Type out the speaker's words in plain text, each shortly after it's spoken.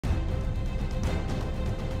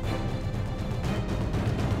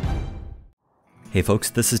Hey folks,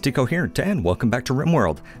 this is Decoherent and welcome back to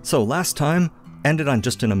Rimworld. So last time ended on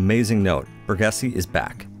just an amazing note. Grassy is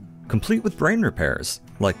back, complete with brain repairs.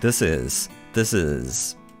 Like this is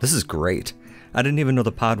great. I didn't even know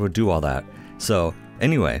the pod would do all that. So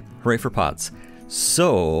anyway, hooray for pods.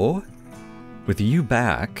 So with you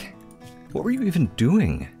back, what were you even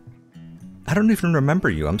doing? I don't even remember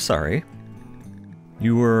you, I'm sorry.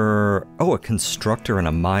 You were, a constructor and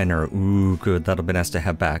a miner. Ooh, good, that'll be nice to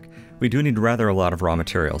have back. We do need rather a lot of raw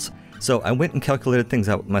materials. So I went and calculated things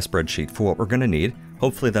out with my spreadsheet for what we're gonna need.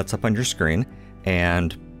 Hopefully that's up on your screen,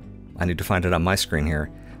 and I need to find it on my screen here.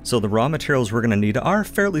 So the raw materials we're gonna need are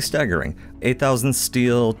fairly staggering. 8,000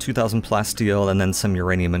 steel, 2,000 plasteel, and then some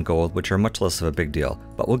uranium and gold, which are much less of a big deal.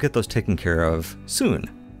 But we'll get those taken care of soon,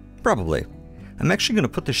 probably. I'm actually gonna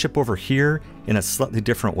put the ship over here in a slightly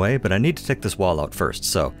different way, but I need to take this wall out first.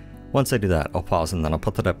 So once I do that, I'll pause and then I'll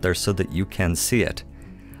put that up there so that you can see it.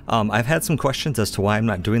 I've had some questions as to why I'm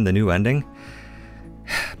not doing the new ending.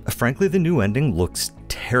 Frankly, the new ending looks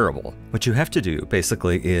terrible. What you have to do,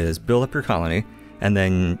 basically, is build up your colony, and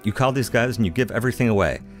then you call these guys and you give everything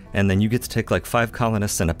away. And then you get to take like 5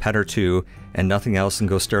 colonists and a pet or 2, and nothing else, and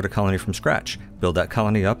go start a colony from scratch. Build that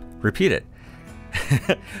colony up, repeat it.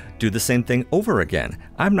 Do the same thing over again.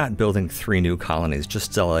 I'm not building 3 new colonies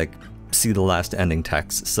just to like see the last ending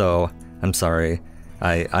text, so I'm sorry.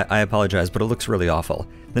 I apologize, but it looks really awful.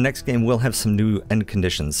 The next game will have some new end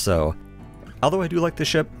conditions, so although I do like the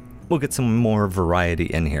ship, we'll get some more variety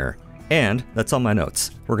in here. And that's all my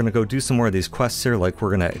notes. We're gonna go do some more of these quests here, like we're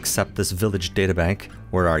gonna accept this village databank.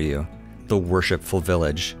 Where are you? The worshipful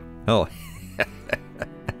village. Oh,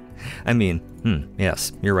 I mean,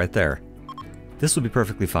 yes, you're right there. This will be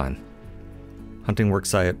perfectly fine. Hunting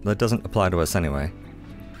worksite, that doesn't apply to us anyway.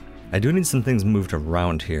 I do need some things moved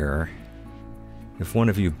around here. If one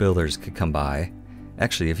of you builders could come by.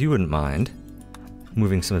 Actually, if you wouldn't mind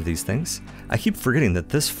moving some of these things. I keep forgetting that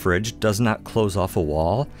this fridge does not close off a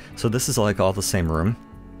wall, so this is like all the same room,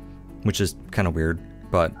 which is kind of weird,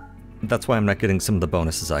 but that's why I'm not getting some of the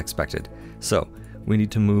bonuses I expected. So, we need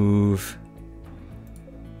to move...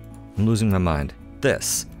 I'm losing my mind.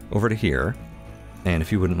 This over to here. And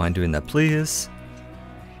if you wouldn't mind doing that, please.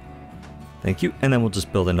 Thank you. And then we'll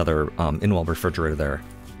just build another in-wall refrigerator there.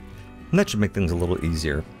 And that should make things a little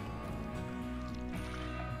easier.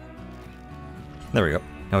 There we go.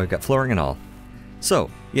 Now we've got flooring and all.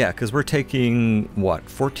 So, yeah, because we're taking, what,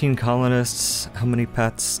 14 colonists? How many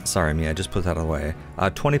pets? Sorry, me, I just put that away.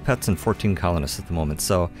 20 pets and 14 colonists at the moment.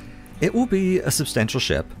 So, it will be a substantial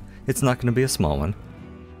ship. It's not going to be a small one.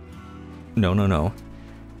 No.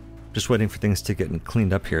 Just waiting for things to get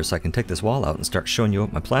cleaned up here so I can take this wall out and start showing you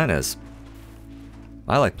what my plan is.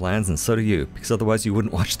 I like plans, and so do you, because otherwise you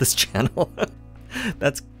wouldn't watch this channel.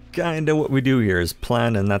 That's kind of what we do here, is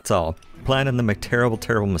plan and that's all. Plan and then make terrible,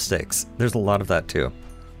 terrible mistakes. There's a lot of that too.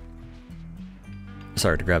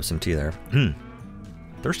 Sorry to grab some tea there.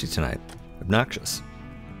 Thirsty tonight. Obnoxious.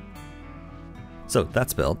 So,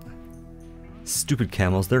 that's built. Stupid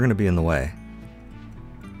camels, they're going to be in the way.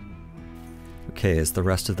 Okay, is the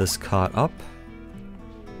rest of this caught up?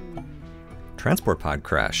 Transport pod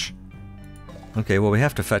crash. Okay, well we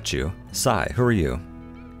have to fetch you. Sai, who are you?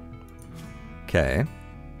 Okay.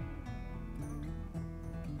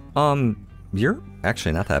 You're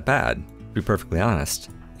actually not that bad, to be perfectly honest.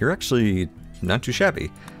 You're actually not too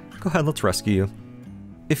shabby. Go ahead, let's rescue you.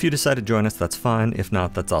 If you decide to join us, that's fine. If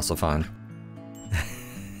not, that's also fine.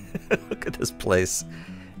 Look at this place.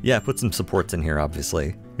 Yeah, put some supports in here,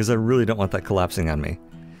 obviously, because I really don't want that collapsing on me.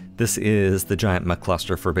 This is the giant mech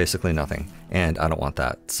cluster for basically nothing, and I don't want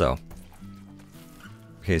that, so.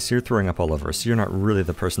 Okay, so you're throwing up all over, so you're not really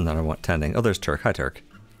the person that I want tending. Oh, there's Turk. Hi, Turk.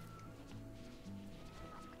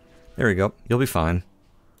 There we go. You'll be fine.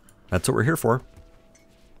 That's what we're here for.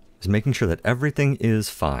 Is making sure that everything is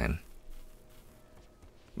fine.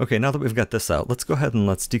 Okay, now that we've got this out, let's go ahead and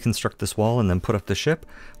let's deconstruct this wall and then put up the ship,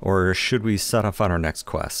 or should we set off on our next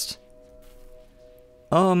quest?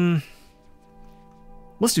 Let's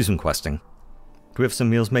do some questing. Do we have some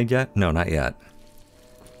meals made yet? No, not yet.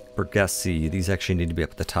 Grassy, these actually need to be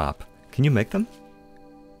up at the top. Can you make them?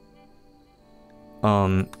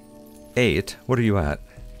 8. What are you at?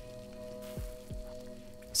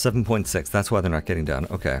 7.6. That's why they're not getting done.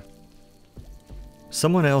 Okay.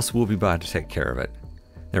 Someone else will be by to take care of it.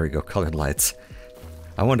 There we go, colored lights.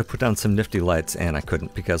 I wanted to put down some nifty lights and I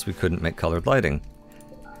couldn't because we couldn't make colored lighting.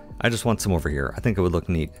 I just want some over here. I think it would look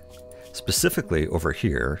neat. Specifically over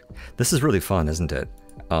here. This is really fun, isn't it?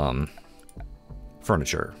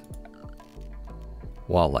 Furniture.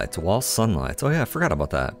 Wall lights, wall sunlights. Oh yeah, I forgot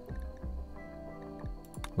about that.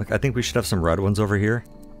 Like, I think we should have some red ones over here.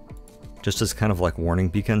 Just as kind of like warning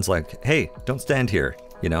beacons, like, hey, don't stand here,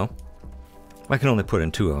 you know? I can only put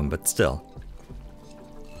in 2 of them, but still.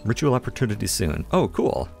 Ritual opportunity soon. Oh,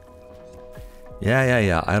 cool.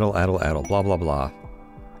 Yeah. Idle, blah, blah, blah.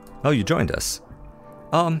 Oh, you joined us.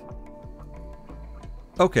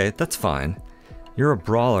 Okay, that's fine. You're a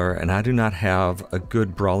brawler, and I do not have a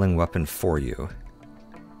good brawling weapon for you.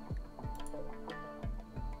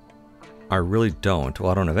 I really don't.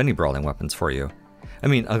 Well, I don't have any brawling weapons for you. I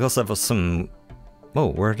mean, I guess I have some... Oh,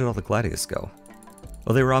 where did all the gladius go?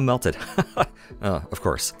 Oh, they were all melted. Of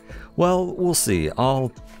course. Well, we'll see.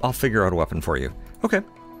 I'll figure out a weapon for you. Okay.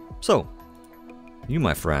 So, you,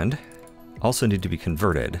 my friend, also need to be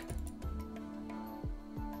converted.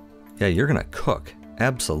 Yeah, you're gonna cook.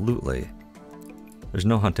 Absolutely. There's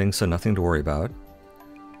no hunting, so nothing to worry about.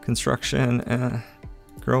 Construction,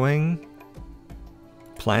 growing,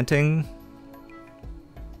 planting.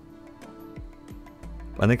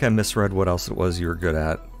 I think I misread what else it was you were good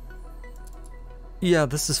at. Yeah,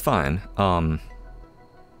 this is fine.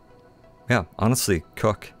 Yeah, honestly,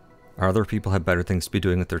 cook. Other people have better things to be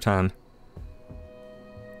doing with their time.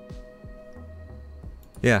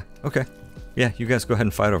 Yeah, okay. Yeah, you guys go ahead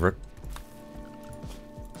and fight over it.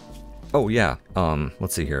 Oh, yeah.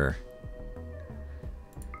 Let's see here.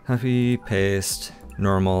 Heavy, paste,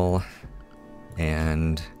 normal,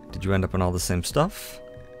 and did you end up on all the same stuff?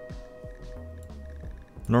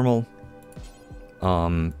 Normal.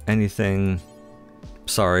 Anything.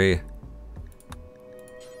 Sorry.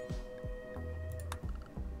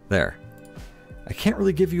 There. I can't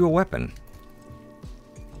really give you a weapon.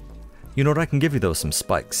 You know what I can give you though? Some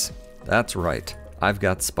spikes. That's right. I've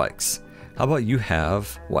got spikes. How about you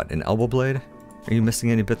have, what, an elbow blade? Are you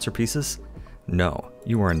missing any bits or pieces? No,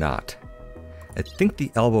 you are not. I think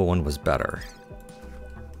the elbow one was better.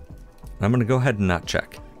 I'm gonna go ahead and not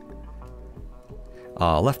check.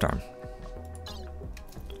 Left arm.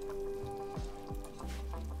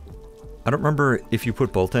 I don't remember if you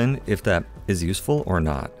put both in, if that is useful or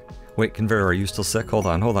not. Wait, Conveyor, are you still sick? Hold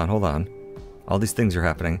on. All these things are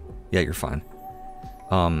happening. Yeah, you're fine.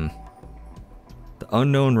 The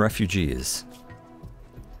unknown refugees.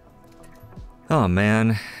 Oh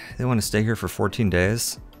man, they want to stay here for 14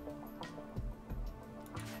 days?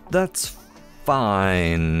 That's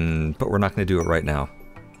fine, but we're not going to do it right now.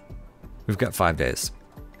 We've got 5 days.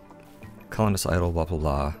 Colonist idle, blah blah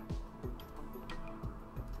blah.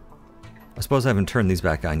 I suppose I haven't turned these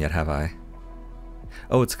back on yet, have I?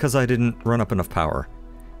 Oh, it's because I didn't run up enough power.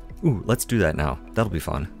 Ooh, let's do that now. That'll be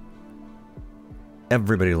fun.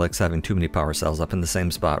 Everybody likes having too many power cells up in the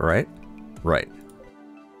same spot, right? Right.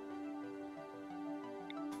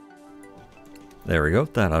 There we go.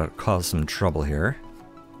 That ought to cause some trouble here.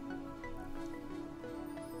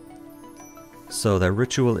 So that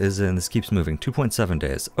ritual is in, this keeps moving, 2.7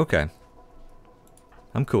 days. Okay.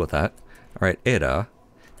 I'm cool with that. Alright, Ada,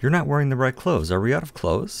 you're not wearing the right clothes. Are we out of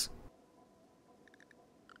clothes?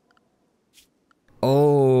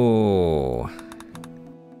 Oh.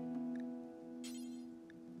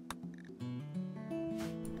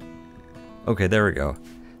 Okay, there we go.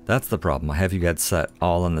 That's the problem. I have you guys set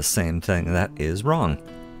all on the same thing. That is wrong.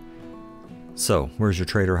 So, where's your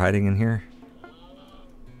trader hiding in here?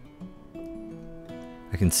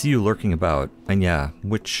 I can see you lurking about. And yeah,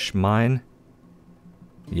 which mine?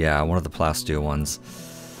 Yeah, one of the plasteel ones.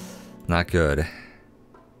 Not good.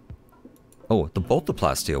 Oh, both the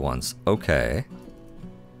plasteel ones. Okay.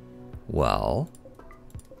 Well,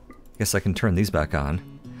 guess I can turn these back on.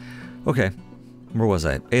 Okay, where was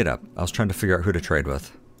I? Ada. I was trying to figure out who to trade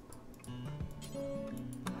with.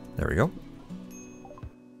 There we go.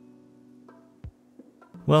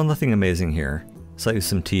 Well, nothing amazing here. Sell you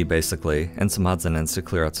some tea, basically, and some odds and ends to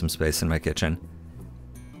clear out some space in my kitchen.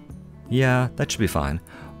 Yeah, that should be fine.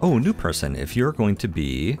 Oh, new person. If you're going to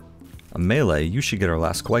be a melee, you should get our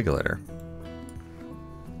last coagulator.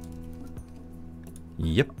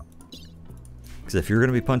 Yep. Because if you're going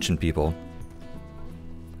to be punching people,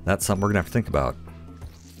 that's something we're going to have to think about.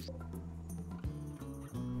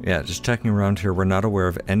 Yeah, just checking around here, we're not aware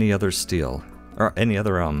of any other steel. Or any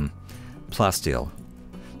other, plasteel.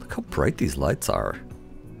 Look how bright these lights are.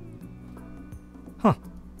 Huh.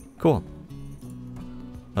 Cool.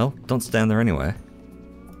 Well, don't stand there anyway.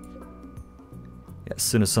 Yeah, as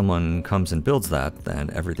soon as someone comes and builds that, then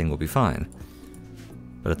everything will be fine.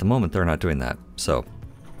 But at the moment, they're not doing that, so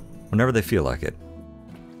whenever they feel like it.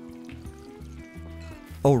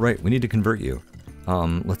 Oh, right, we need to convert you.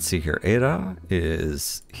 Let's see here. Ada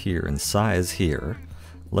is here and Sai is here.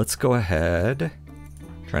 Let's go ahead.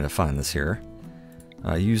 Trying to find this here.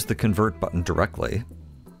 Use the convert button directly.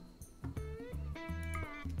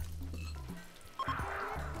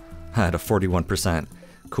 at a 41%.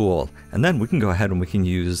 Cool. And then we can go ahead and we can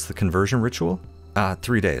use the conversion ritual.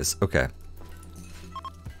 3 days. Okay.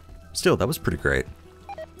 Still, that was pretty great.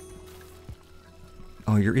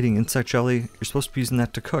 Oh, you're eating insect jelly? You're supposed to be using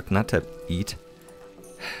that to cook, not to eat.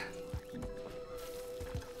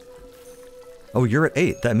 Oh, you're at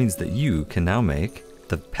 8. That means that you can now make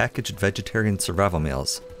the packaged vegetarian survival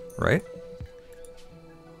meals, right?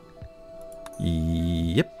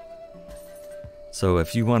 Yep. So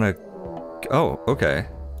if you want to... Oh, okay.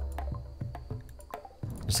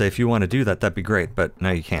 Say if you want to do that, that'd be great, but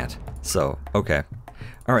now you can't. So, okay.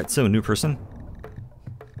 Alright, so new person.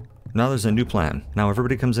 Now there's a new plan. Now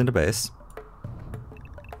everybody comes into base.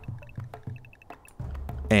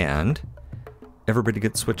 And everybody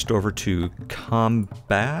gets switched over to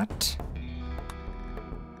combat.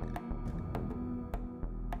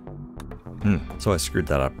 So I screwed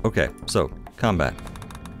that up. Okay, so combat.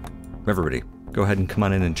 Everybody, go ahead and come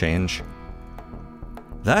on in and change.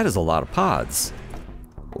 That is a lot of pods.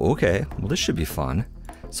 Okay, well this should be fun.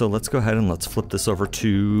 So let's go ahead and let's flip this over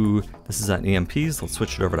to, this is on EMPs, let's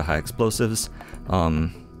switch it over to high explosives.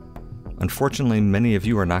 Unfortunately, many of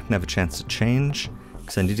you are not gonna have a chance to change,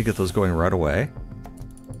 because I need to get those going right away.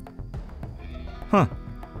 Huh.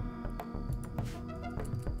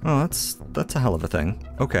 Oh, that's a hell of a thing.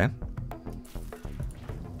 Okay.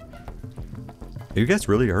 Are you guys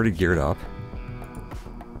really already geared up?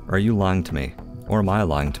 Or are you lying to me? Or am I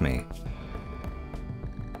lying to me?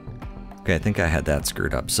 Okay, I think I had that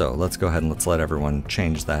screwed up, so let's go ahead and let's let everyone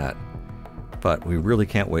change that. But we really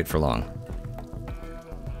can't wait for long.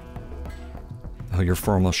 Oh, your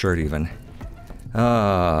formal shirt even.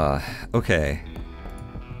 Okay.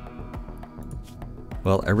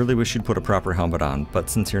 Well, I really wish you'd put a proper helmet on, but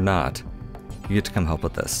since you're not, you get to come help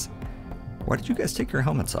with this. Why did you guys take your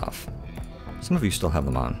helmets off? Some of you still have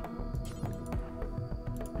them on.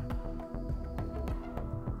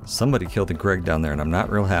 Somebody killed a Greg down there, and I'm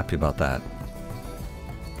not real happy about that.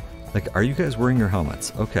 Like, are you guys wearing your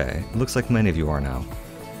helmets? Okay, it looks like many of you are now.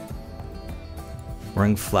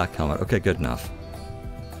 Wearing flak helmet. Okay, good enough.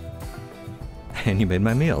 And you made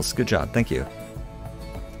my meals. Good job, thank you.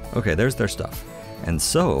 Okay, there's their stuff. And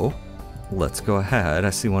so, let's go ahead. I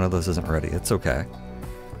see one of those isn't ready. It's okay.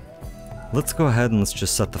 Let's go ahead and let's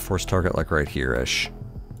just set the force target like right here-ish.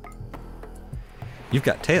 You've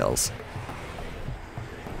got tails.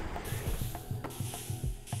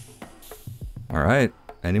 Alright,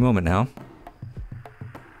 any moment now.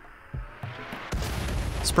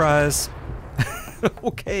 Surprise!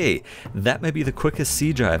 Okay, that may be the quickest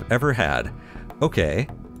siege I've ever had. Okay,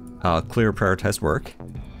 clear prioritized work.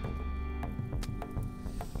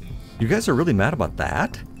 You guys are really mad about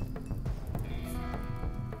that?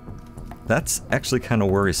 That's actually kind of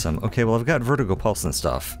worrisome. Okay, well I've got vertigo pulse and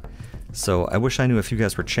stuff. So I wish I knew if you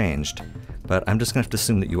guys were changed, but I'm just gonna have to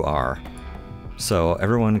assume that you are. So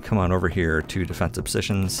everyone come on over here to defensive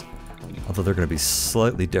positions, although they're gonna be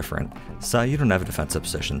slightly different. So you don't have a defensive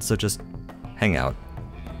position, so just hang out.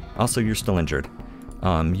 Also, you're still injured.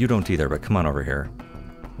 You don't either, but come on over here.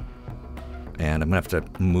 And I'm gonna have to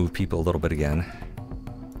move people a little bit again.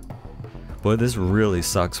 Boy, this really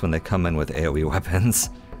sucks when they come in with AoE weapons.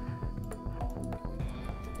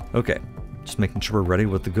 Okay, just making sure we're ready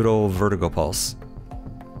with the good old vertigo pulse.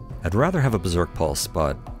 I'd rather have a berserk pulse,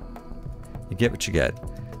 but you get what you get.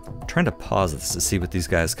 I'm trying to pause this to see what these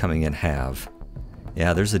guys coming in have.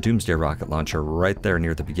 Yeah, there's a Doomsday rocket launcher right there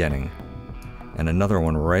near the beginning. And another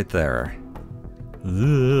one right there.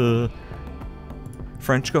 Ugh.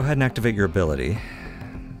 French, go ahead and activate your ability.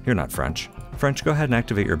 You're not French. French, go ahead and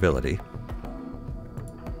activate your ability.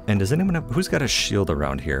 And does anyone have, who's got a shield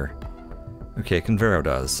around here? Okay, Convero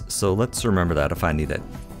does, so let's remember that if I need it.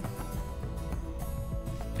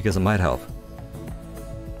 Because it might help.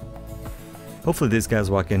 Hopefully these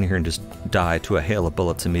guys walk in here and just die to a hail of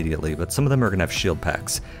bullets immediately, but some of them are going to have shield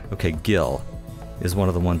packs. Okay, Gil is one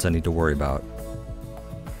of the ones I need to worry about.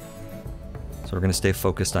 So we're going to stay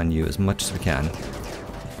focused on you as much as we can.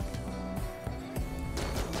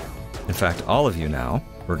 In fact, all of you now,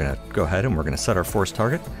 we're going to go ahead and we're going to set our force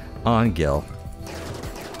target on Gil.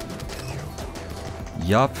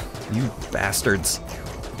 Yup, you bastards.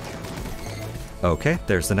 Okay,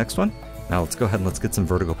 there's the next one. Now let's go ahead and let's get some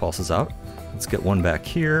vertigo pulses out. Let's get one back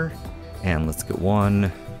here, and let's get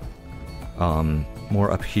one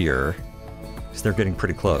more up here, because they're getting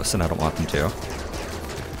pretty close, and I don't want them to.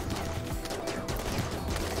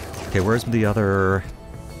 Okay, where's the other...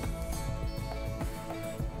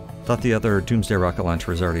 Thought the other Doomsday rocket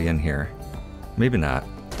launcher was already in here. Maybe not.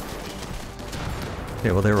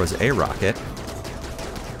 Okay, well there was a rocket.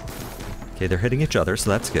 Okay, they're hitting each other, so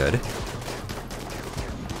that's good.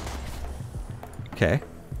 Okay.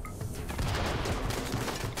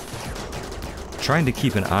 Trying to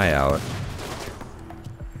keep an eye out.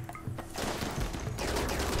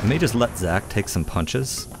 I may just let Zach take some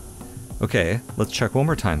punches. Okay, let's check one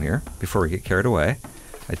more time here before we get carried away.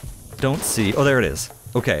 I don't see... Oh, there it is.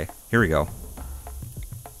 Okay, here we go.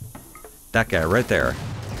 That guy right there.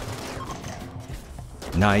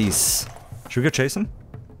 Nice. Should we go chase him?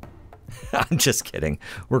 I'm just kidding.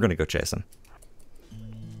 We're gonna go chase him.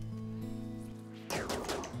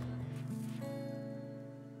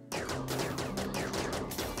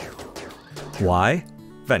 Why?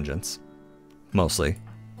 Vengeance. Mostly.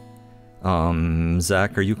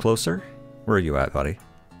 Zach, are you closer? Where are you at, buddy?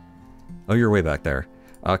 Oh, you're way back there.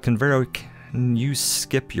 Convero, can you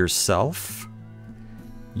skip yourself?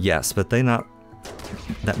 Yes, but that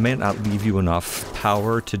may not leave you enough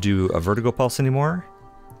power to do a vertigo pulse anymore.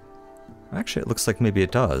 Actually, it looks like maybe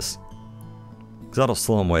it does. Because that'll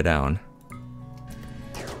slow him way down.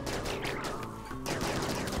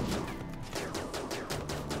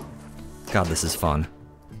 God, this is fun.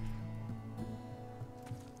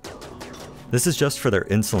 This is just for their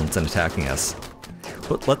insolence in attacking us.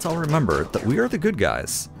 But let's all remember that we are the good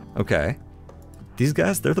guys, okay? These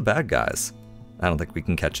guys, they're the bad guys. I don't think we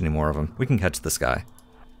can catch any more of them. We can catch this guy.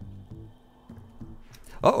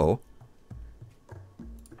 Uh-oh.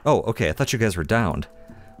 Oh, okay, I thought you guys were downed.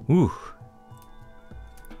 Ooh.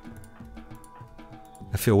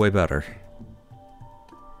 I feel way better.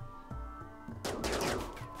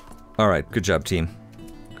 Alright, good job, team.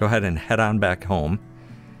 Go ahead and head on back home.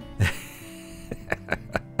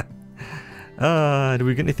 Did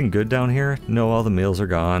we get anything good down here? No, all the meals are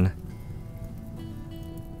gone.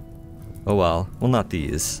 Oh well, not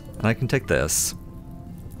these. And I can take this.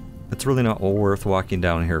 It's really not worth walking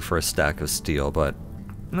down here for a stack of steel, but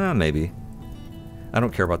maybe. I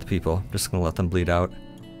don't care about the people. I'm just gonna let them bleed out.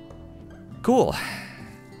 Cool.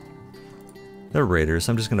 They're raiders.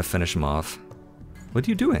 I'm just gonna finish them off. What are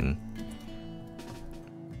you doing?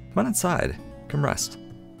 Come on inside. Come rest.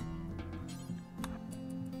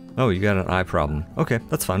 Oh, you got an eye problem. Okay,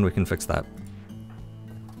 that's fine. We can fix that.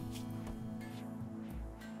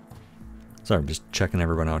 Sorry, I'm just checking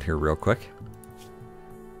everyone out here real quick.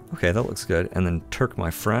 Okay, that looks good. And then Turk,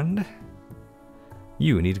 my friend,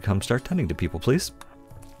 you need to come start tending to people, please.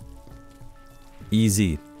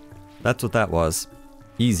 Easy. That's what that was.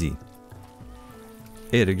 Easy.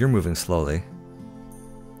 Ada, you're moving slowly.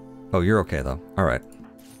 Oh, you're okay though. Alright.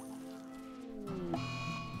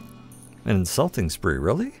 An insulting spree,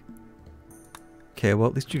 really? Okay, well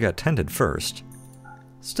at least you got tended first.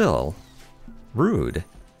 Still. Rude.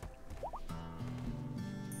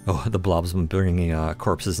 Oh, the blob's been bringing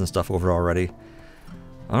corpses and stuff over already.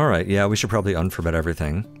 Alright, yeah, we should probably unforbid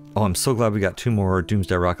everything. Oh, I'm so glad we got 2 more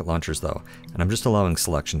Doomsday rocket launchers though. And I'm just allowing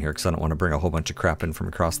selection here because I don't want to bring a whole bunch of crap in from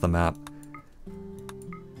across the map.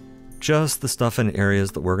 Just the stuff in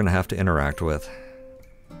areas that we're going to have to interact with.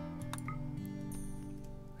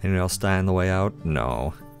 Anything else die on the way out?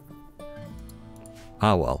 No.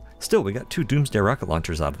 Ah well. Still, we got 2 Doomsday rocket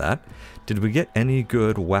launchers out of that. Did we get any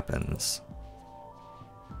good weapons?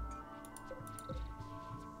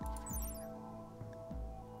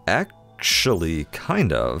 Actually,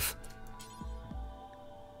 kind of.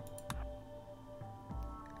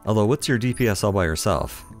 Although, what's your DPS all by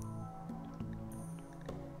yourself?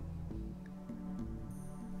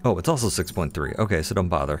 Oh, it's also 6.3. Okay, so don't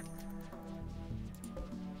bother.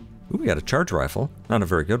 Ooh, we got a charge rifle. Not a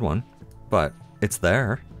very good one, but it's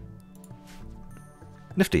there.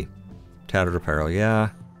 Nifty. Tattered apparel, yeah.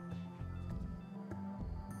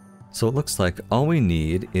 So it looks like all we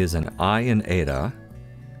need is an eye in Ada,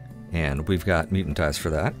 and we've got mutant eyes for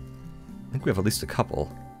that. I think we have at least a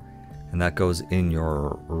couple. And that goes in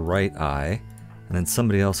your right eye. And then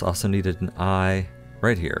somebody else also needed an eye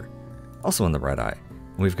right here. Also in the right eye.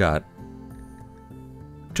 And we've got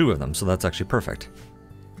 2 of them, so that's actually perfect.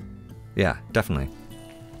 Yeah, definitely.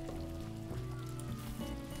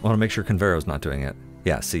 I want to make sure Convero's not doing it.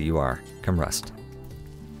 Yeah, see, you are. Come rest.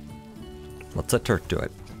 Let's let Turk do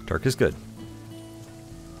it. Turk is good.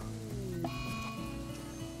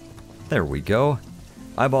 There we go.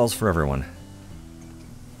 Eyeballs for everyone.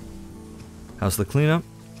 How's the cleanup?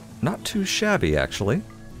 Not too shabby, actually.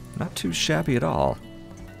 Not too shabby at all.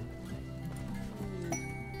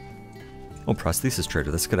 Oh, prosthesis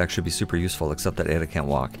trader. This could actually be super useful, except that Ada can't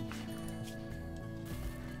walk.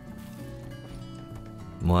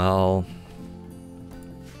 Well...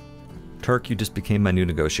 Turk, you just became my new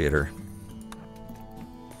negotiator.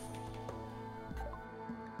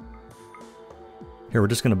 Here, we're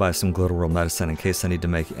just going to buy some Gregorian medicine in case I need to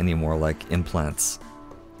make any more, like, implants.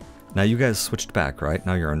 Now, you guys switched back, right?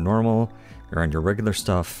 Now you're a normal, You're on your regular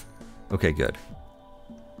stuff. Okay, good.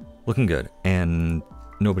 Looking good. And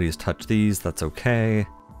nobody's touched these. That's okay.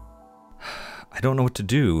 I don't know what to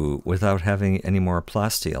do without having any more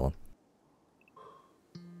plasteel.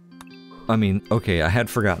 I mean, okay, I had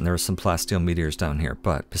forgotten there were some plasteel meteors down here,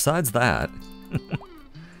 but besides that...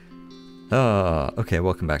 okay,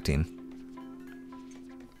 welcome back, team.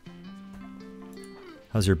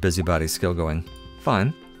 How's your busybody skill going?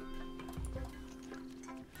 Fine.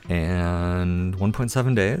 And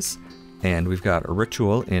 1.7 days. And we've got a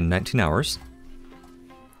ritual in 19 hours.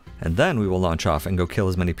 And then we will launch off and go kill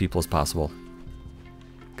as many people as possible.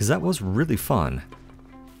 Because that was really fun.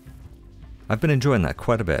 I've been enjoying that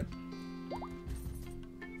quite a bit.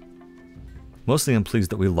 Mostly I'm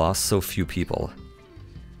pleased that we lost so few people.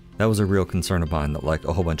 That was a real concern of mine, that like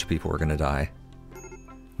a whole bunch of people were gonna die.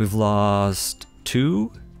 We've lost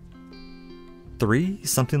 2? 3?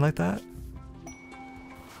 Something like that?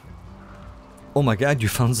 Oh my god, you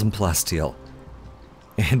found some plasteel.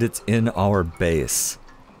 And it's in our base.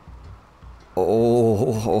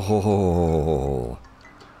 Oh.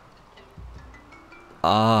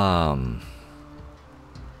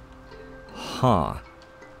 Huh.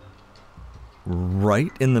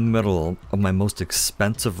 Right in the middle of my most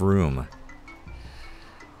expensive room.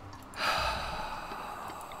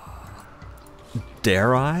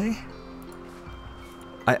 Dare I?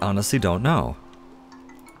 I honestly don't know.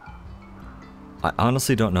 I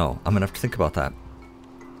honestly don't know. I'm gonna have to think about that.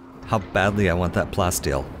 How badly I want that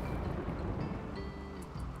plasteel.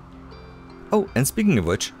 Oh, and speaking of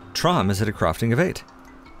which, Trom has hit a crafting of 8.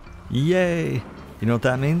 Yay! You know what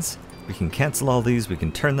that means? We can cancel all these, we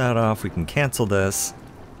can turn that off, we can cancel this.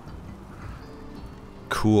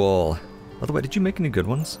 Cool. By the way, did you make any good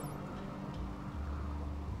ones?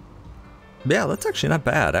 Yeah, that's actually not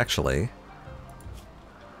bad, actually.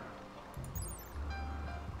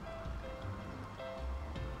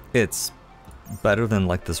 It's better than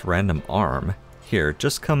like this random arm. Here,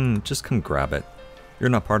 just come grab it. You're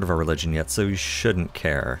not part of our religion yet, so you shouldn't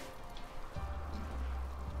care.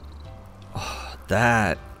 Oh,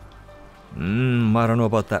 that. I don't know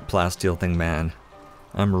about that plasteel thing, man.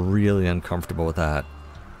 I'm really uncomfortable with that.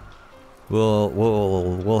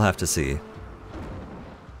 We'll have to see.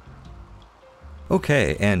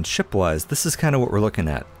 Okay, and ship-wise, this is kind of what we're looking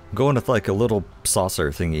at. Going with like a little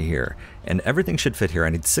saucer thingy here, and everything should fit here. I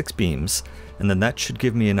need 6 beams, and then that should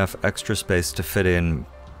give me enough extra space to fit in,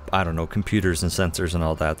 I don't know, computers and sensors and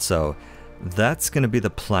all that, so that's going to be the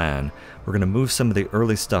plan. We're going to move some of the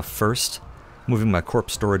early stuff first, moving my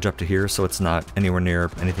corpse storage up to here so it's not anywhere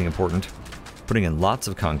near anything important. Putting in lots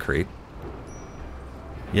of concrete.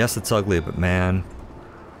 Yes, it's ugly, but man...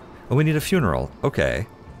 Oh, we need a funeral. Okay.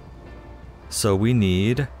 So we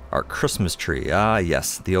need our Christmas tree. Ah,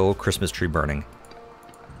 yes, the old Christmas tree burning.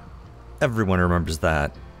 Everyone remembers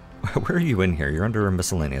that. Where are you in here? You're under a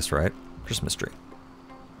miscellaneous, right? Christmas tree.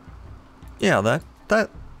 Yeah,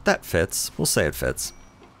 that fits. We'll say it fits.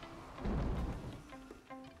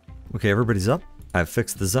 Okay, everybody's up. I've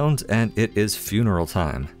fixed the zones, and it is funeral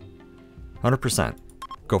time. 100%.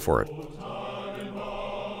 Go for it.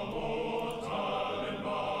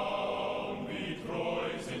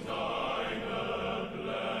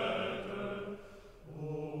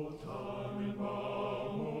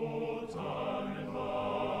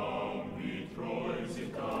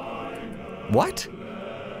 What?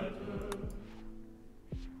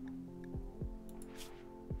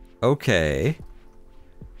 Okay.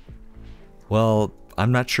 Well,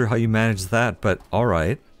 I'm not sure how you managed that, but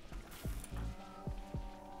alright.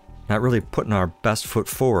 Not really putting our best foot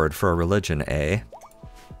forward for a religion, eh?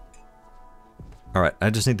 Alright, I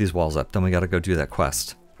just need these walls up, then we gotta go do that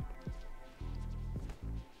quest.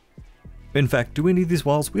 In fact, do we need these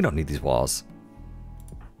walls? We don't need these walls.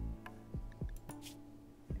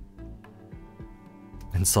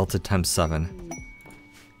 Insulted times 7.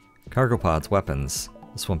 Cargo pods, weapons.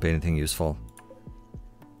 This won't be anything useful.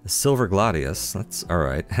 A silver gladius, that's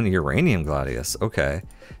alright. And a uranium gladius, okay.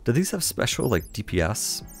 Do these have special, like,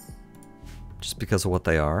 DPS? Just because of what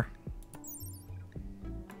they are?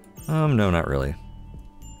 No, not really.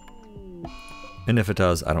 And if it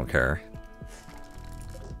does, I don't care.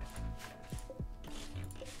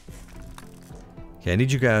 Okay, I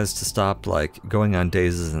need you guys to stop, like, going on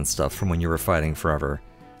dazes and stuff from when you were fighting forever.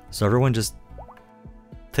 So everyone just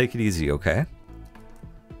take it easy, okay?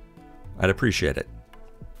 I'd appreciate it.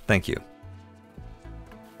 Thank you.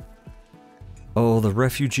 Oh, the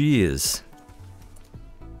refugees.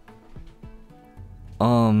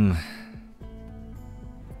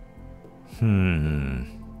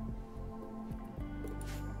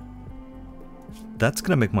 That's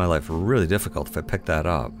gonna make my life really difficult if I pick that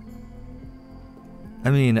up. I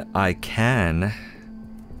mean, I can.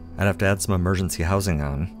 I'd have to add some emergency housing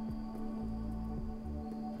on.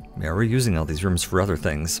 Yeah, we're using all these rooms for other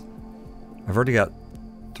things. I've already got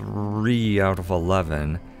 3 out of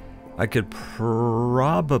 11. I could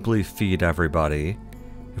probably feed everybody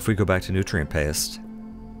if we go back to nutrient paste.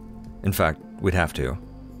 In fact, we'd have to.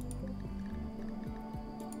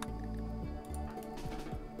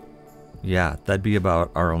 Yeah, that'd be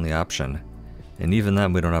about our only option. And even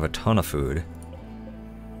then, we don't have a ton of food.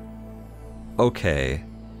 Okay.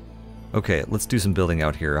 Okay, let's do some building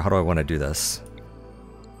out here. How do I want to do this?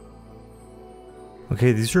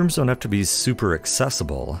 Okay, these rooms don't have to be super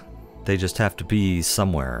accessible. They just have to be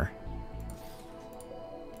somewhere.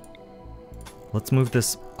 Let's move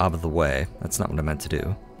this out of the way. That's not what I meant to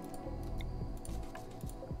do.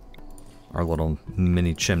 Our little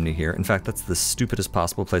mini chimney here. In fact, that's the stupidest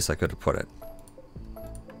possible place I could have put it.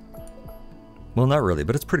 Well, not really,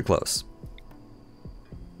 but it's pretty close.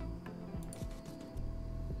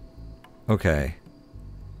 Okay.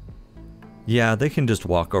 Yeah, they can just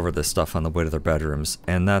walk over this stuff on the way to their bedrooms,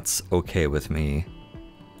 and that's okay with me,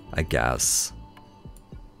 I guess.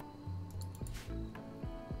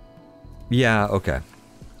 Yeah, okay.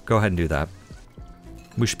 Go ahead and do that.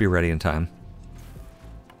 We should be ready in time.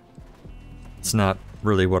 It's not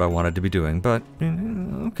really what I wanted to be doing, but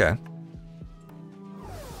okay.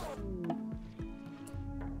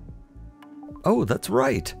 Oh, that's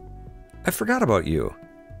right. I forgot about you.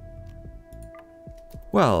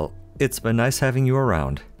 Well, it's been nice having you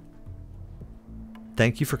around.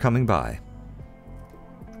 Thank you for coming by.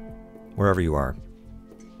 Wherever you are.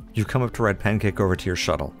 You've come up to ride Pancake over to your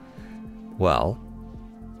shuttle. Well,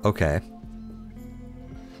 okay.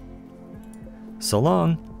 So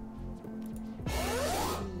long.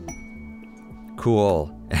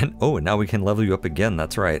 Cool. And oh, now we can level you up again,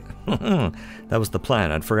 that's right. That was the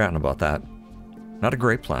plan, I'd forgotten about that. Not a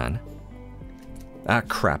great plan. Ah,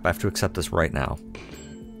 crap, I have to accept this right now.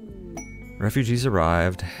 Refugees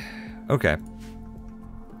arrived. Okay.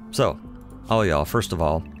 So, all y'all, first of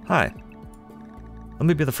all, hi. Let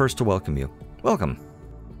me be the first to welcome you. Welcome.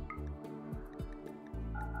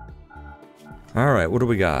 Alright, what do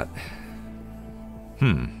we got?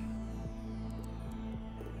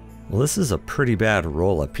 Well, this is a pretty bad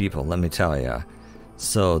roll of people, let me tell ya.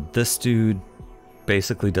 So, this dude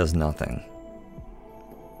basically does nothing.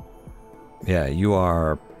 Yeah, you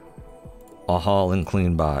are a haul and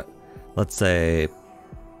clean bot. Let's say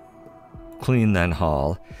clean then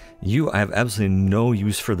haul. I have absolutely no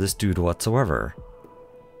use for this dude whatsoever.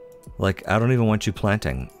 Like, I don't even want you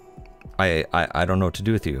planting. I don't know what to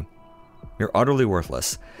do with you. You're utterly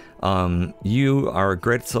worthless. You are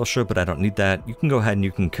great at social, but I don't need that. You can go ahead and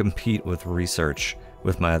you can compete with research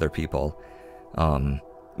with my other people.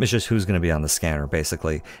 It's just who's going to be on the scanner,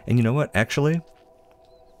 basically. And you know what? Actually,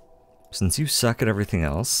 since you suck at everything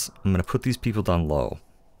else, I'm going to put these people down low.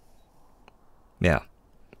 Yeah.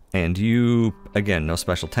 And you, again, no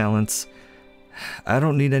special talents. I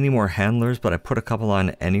don't need any more handlers, but I put a couple on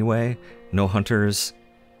anyway. No hunters.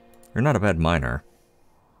 You're not a bad miner.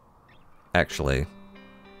 Actually.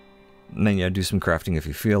 And then yeah, do some crafting if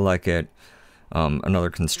you feel like it. Another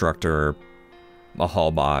constructor. A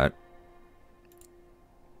haul bot.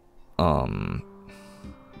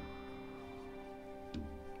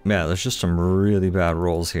 Yeah, there's just some really bad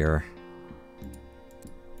rolls here.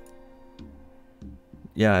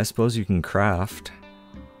 Yeah, I suppose you can craft.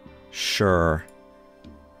 Sure.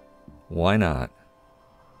 Why not?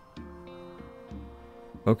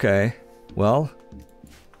 Okay. Well.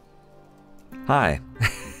 Hi.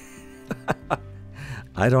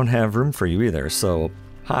 I don't have room for you either, so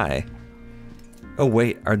hi. Oh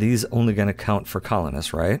wait, are these only going to count for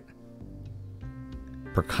colonists, right?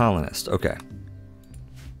 Per colonist, okay.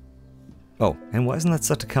 Oh, and why isn't that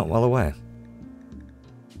set to count well away?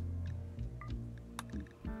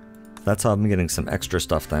 That's how I'm getting some extra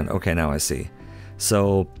stuff then. Okay, now I see.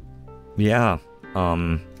 So, yeah,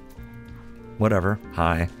 whatever.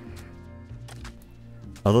 Hi.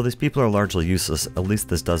 Although these people are largely useless, at least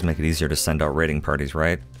this does make it easier to send out raiding parties,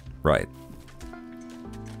 right? Right.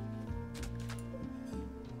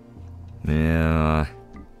 Yeah,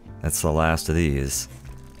 that's the last of these.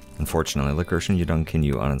 Unfortunately, Licorice, can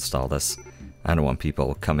you uninstall this? I don't want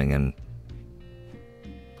people coming and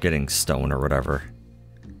getting stone or whatever.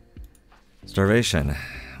 Starvation.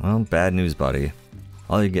 Well, bad news, buddy.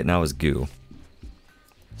 All you get now is goo.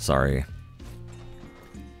 Sorry.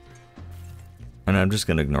 And I'm just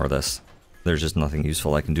gonna ignore this. There's just nothing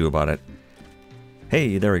useful I can do about it.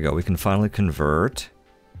 Hey, there we go. We can finally convert.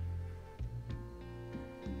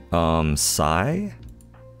 Sci?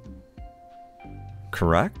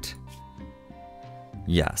 Correct?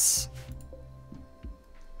 Yes.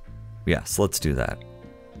 Yes, let's do that.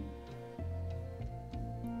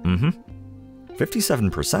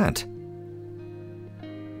 57%.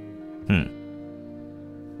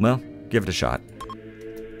 Well, give it a shot.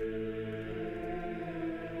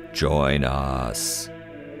 Join us.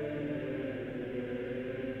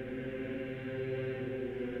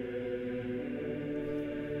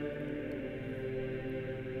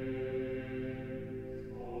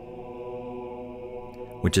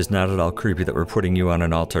 Which is not at all creepy that we're putting you on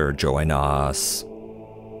an altar. Join us.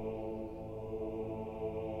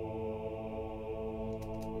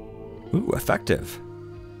 Ooh, effective.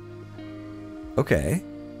 Okay.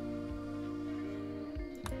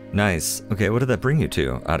 Nice. Okay, what did that bring you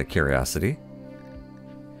to, out of curiosity?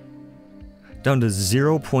 Down to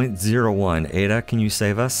 0.01. Ada, can you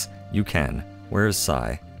save us? You can. Where is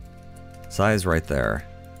Sai? Sai is right there.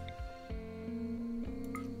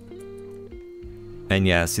 And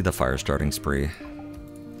yeah, see the fire starting spree.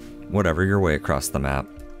 Whatever, your way across the map.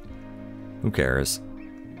 Who cares?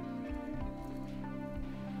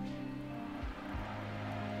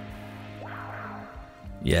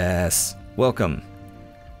 Yes. Welcome.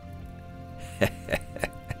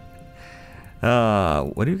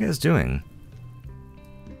 What are you guys doing?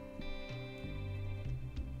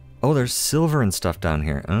 Oh, there's silver and stuff down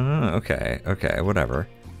here. Okay, whatever.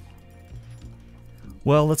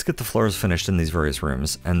 Well, let's get the floors finished in these various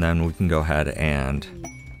rooms, and then we can go ahead and...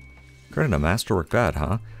 Create a masterwork bed,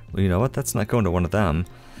 huh? Well, you know what? That's not going to one of them.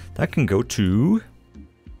 That can go to...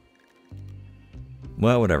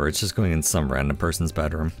 Well, whatever. It's just going in some random person's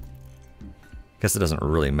bedroom. Guess it doesn't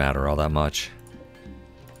really matter all that much.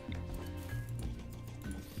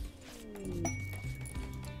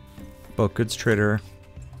 Bulk goods trader.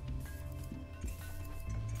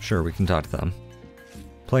 Sure, we can talk to them.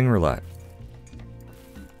 Playing roulette.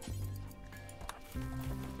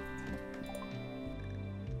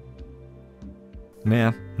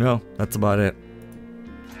 Yeah, no, that's about it.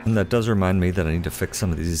 And that does remind me that I need to fix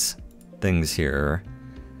some of these things here.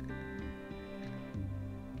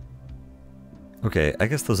 Okay, I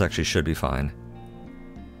guess those actually should be fine.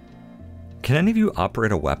 Can any of you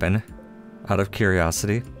operate a weapon? Out of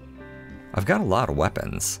curiosity? I've got a lot of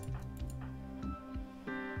weapons.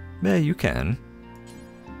 Yeah, you can.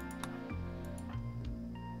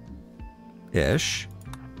 Ish.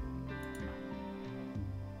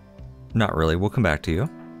 Not really, we'll come back to you.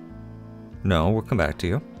 No, we'll come back to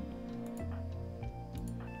you.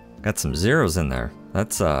 Got some zeros in there.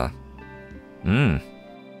 That's, Alright,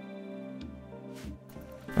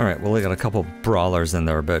 well, we got a couple brawlers in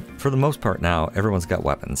there, but for the most part now, everyone's got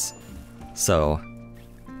weapons. So,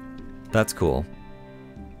 that's cool.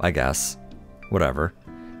 I guess. Whatever.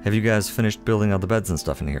 Have you guys finished building all the beds and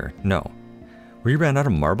stuff in here? No. We ran out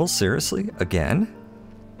of marble? Seriously? Again?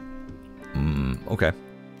 Okay.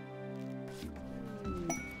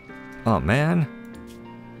 Oh, man.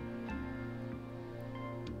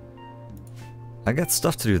 I got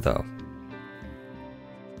stuff to do, though.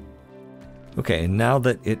 Okay, now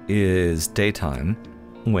that it is daytime,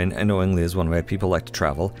 when annoyingly as one way people like to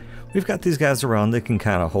travel, we've got these guys around that can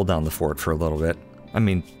kind of hold down the fort for a little bit. I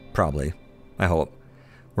mean, probably. I hope.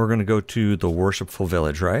 We're going to go to the Worshipful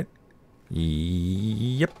Village, right?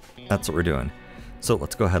 Yep, that's what we're doing. So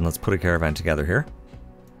let's go ahead and let's put a caravan together here.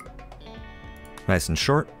 Nice and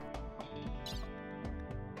short.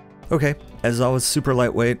 Okay, as always, super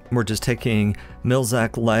lightweight. We're just taking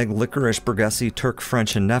Milzak, Lag, Licorice, Bergessi, Turk,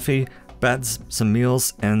 French, and Neffy, beds, some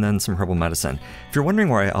meals, and then some herbal medicine. If you're wondering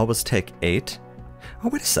why I always take 8... Oh,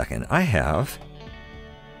 wait a second. I have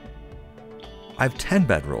 10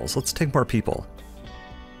 bedrolls. Let's take more people.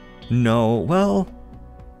 No, well...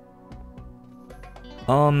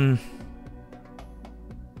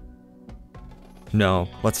 No,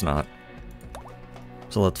 let's not.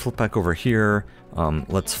 So let's flip back over here.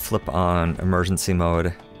 Let's flip on emergency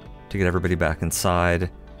mode to get everybody back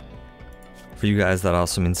inside. For you guys, that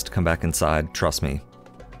also means to come back inside. Trust me.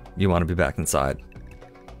 You want to be back inside.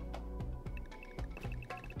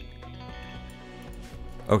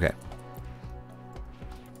 Okay.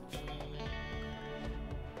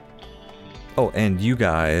 Oh, and you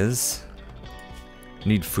guys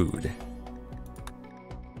need food.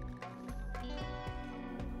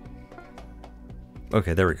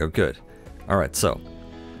 Okay, there we go. Good. Alright, so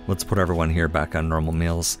let's put everyone here back on normal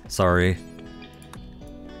meals. Sorry.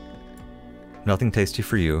 Nothing tasty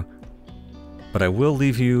for you. But I will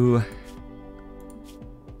leave you...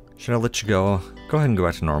 Should I let you go? Go ahead and go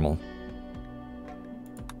back to normal.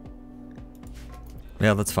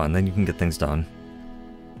 Yeah, that's fine. Then you can get things done.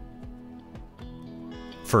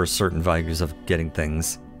 For certain values of getting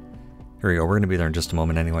things. Here we go. We're going to be there in just a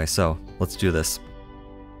moment anyway, so let's do this.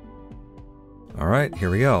 Alright, here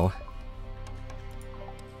we go.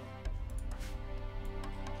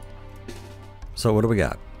 So what do we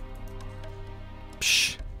got?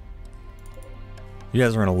 Psh. You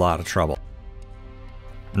guys are in a lot of trouble.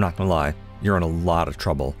 I'm not gonna lie, you're in a lot of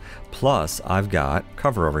trouble. Plus, I've got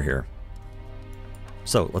cover over here.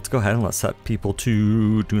 So let's go ahead and let's set people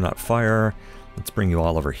to do not fire. Let's bring you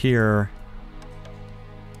all over here.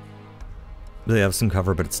 They have some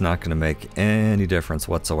cover, but it's not gonna make any difference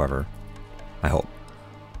whatsoever. I hope.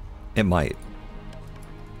 It might.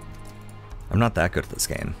 I'm not that good at this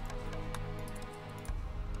game.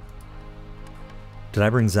 Did I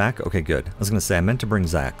bring Zach? Okay, good. I was going to say I meant to bring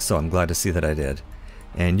Zach, so I'm glad to see that I did.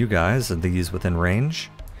 And you guys, are these within range?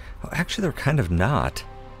 Oh, actually, they're kind of not.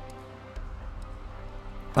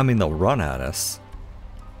 I mean, they'll run at us.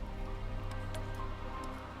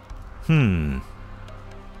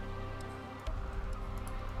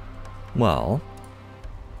 Well.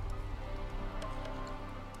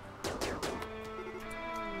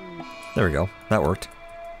 There we go. That worked.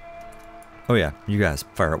 Oh yeah, you guys,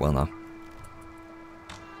 fire at will now.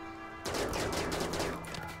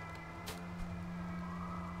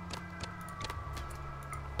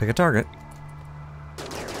 Pick a target.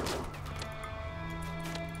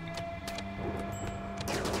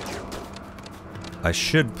 I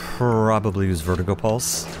should probably use Vertigo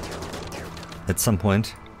Pulse at some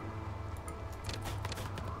point.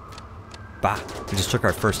 Bah! We just took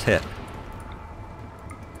our first hit.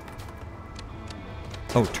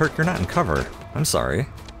 Oh, Turk, you're not in cover. I'm sorry.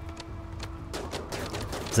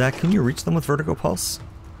 Zach, can you reach them with Vertigo Pulse?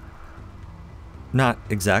 Not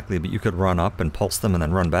exactly, but you could run up and pulse them and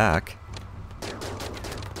then run back.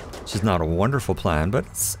 Which is not a wonderful plan, but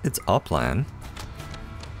it's a plan.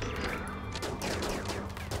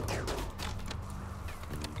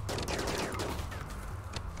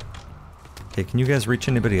 Okay, can you guys reach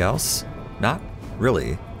anybody else? Not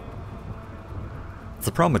really. It's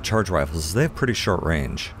the problem with charge rifles is they have pretty short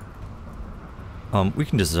range. We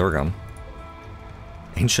can just zerg them.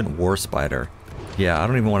 Ancient War Spider. Yeah, I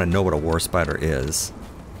don't even want to know what a War Spider is.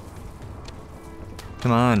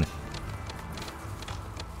 Come on.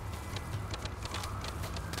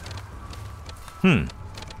 Can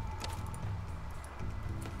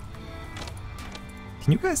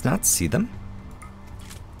you guys not see them?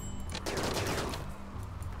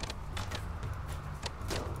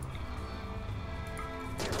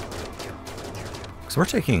 Because we're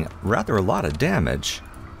taking rather a lot of damage.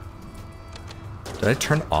 Did I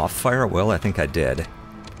turn off fire at will? I think I did.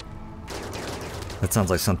 That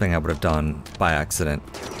sounds like something I would have done by accident.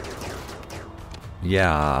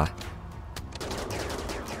 Yeah.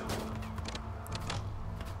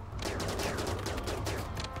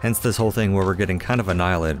 Hence this whole thing where we're getting kind of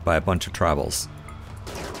annihilated by a bunch of tribals.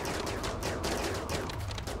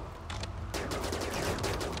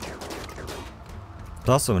 It's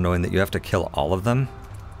also annoying that you have to kill all of them.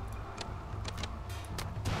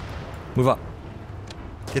 Move up.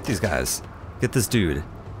 Get these guys. Get this dude.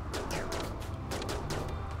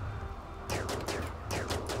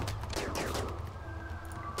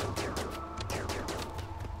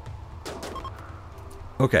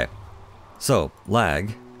 Okay. So,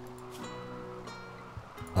 lag.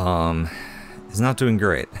 Is not doing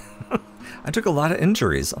great. I took a lot of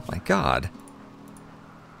injuries. Oh my god.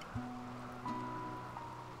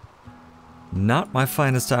 Not my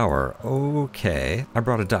finest hour. Okay. I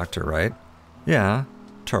brought a doctor, right? Yeah.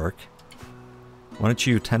 Turk. Why don't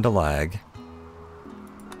you tend to lag?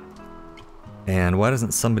 And why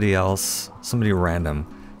doesn't somebody else, somebody random,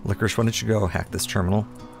 Licorice, why don't you go hack this terminal?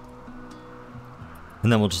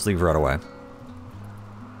 And then we'll just leave right away.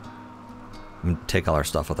 And take all our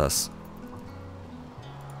stuff with us.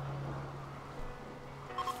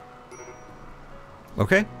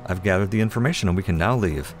 Okay, I've gathered the information and we can now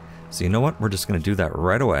leave. So you know what? We're just going to do that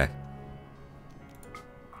right away.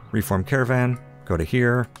 Reform caravan. Go to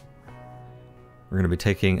here. We're going to be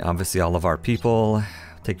taking, obviously, all of our people.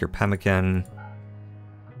 Take your pemmican.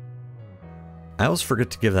 I always forget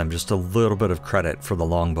to give them just a little bit of credit for the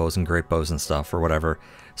longbows and great bows and stuff, or whatever.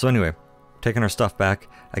 So anyway, taking our stuff back.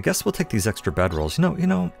 I guess we'll take these extra bedrolls. You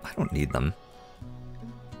know, I don't need them.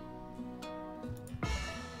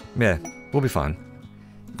 Yeah, we'll be fine.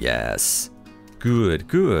 Yes. Good,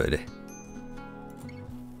 good.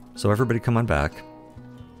 So everybody come on back.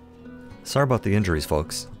 Sorry about the injuries,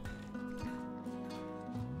 folks.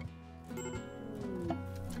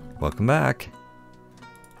 Welcome back.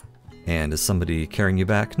 And is somebody carrying you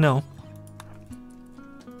back? No.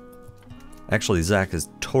 Actually, Zach is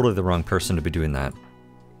totally the wrong person to be doing that.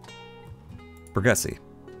 Grassy.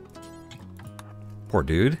 Poor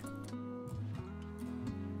dude.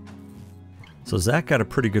 So Zach got a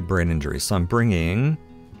pretty good brain injury, so I'm bringing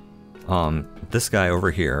this guy over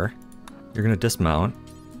here. You're gonna dismount.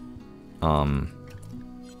 Come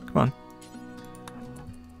on.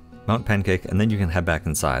 Mount Pancake, and then you can head back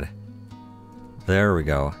inside. There we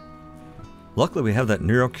go. Luckily we have that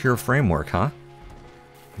NeuroCure framework, huh?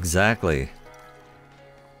 Exactly.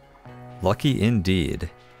 Lucky indeed.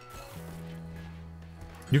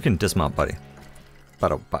 You can dismount, buddy. By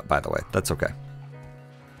the way, that's okay.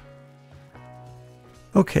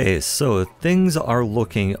 Okay, so things are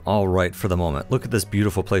looking alright for the moment. Look at this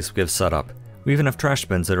beautiful place we have set up. We even have trash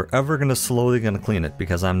bins that are ever slowly gonna clean it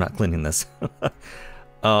because I'm not cleaning this.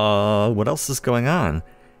 What else is going on?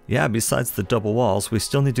 Yeah, besides the double walls, we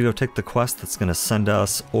still need to go take the quest that's gonna send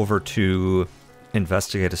us over to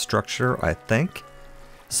investigate a structure, I think.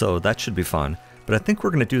 So that should be fun. But I think we're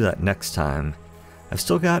gonna do that next time. I've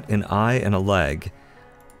still got an eye and a leg.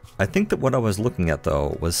 I think that what I was looking at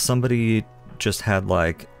though was somebody just had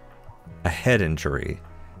like a head injury,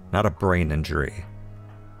 not a brain injury.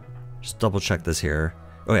 Just double check this here.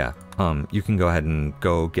 Oh yeah, you can go ahead and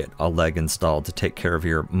go get a leg installed to take care of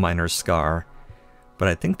your minor scar. But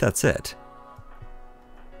I think that's it.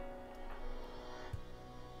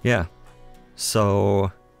 Yeah.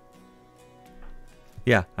 So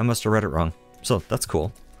yeah, I must have read it wrong. So that's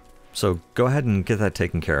cool. So go ahead and get that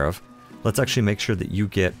taken care of. Let's actually make sure that you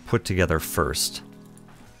get put together first.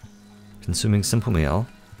 Consuming simple meal.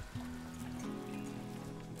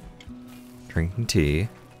 Drinking tea.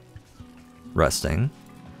 Resting.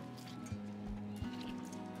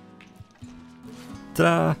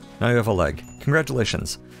 Ta-da! Now you have a leg.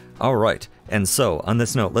 Congratulations. Alright, and so on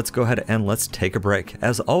this note, let's go ahead and let's take a break.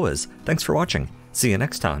 As always, thanks for watching. See you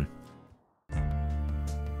next time.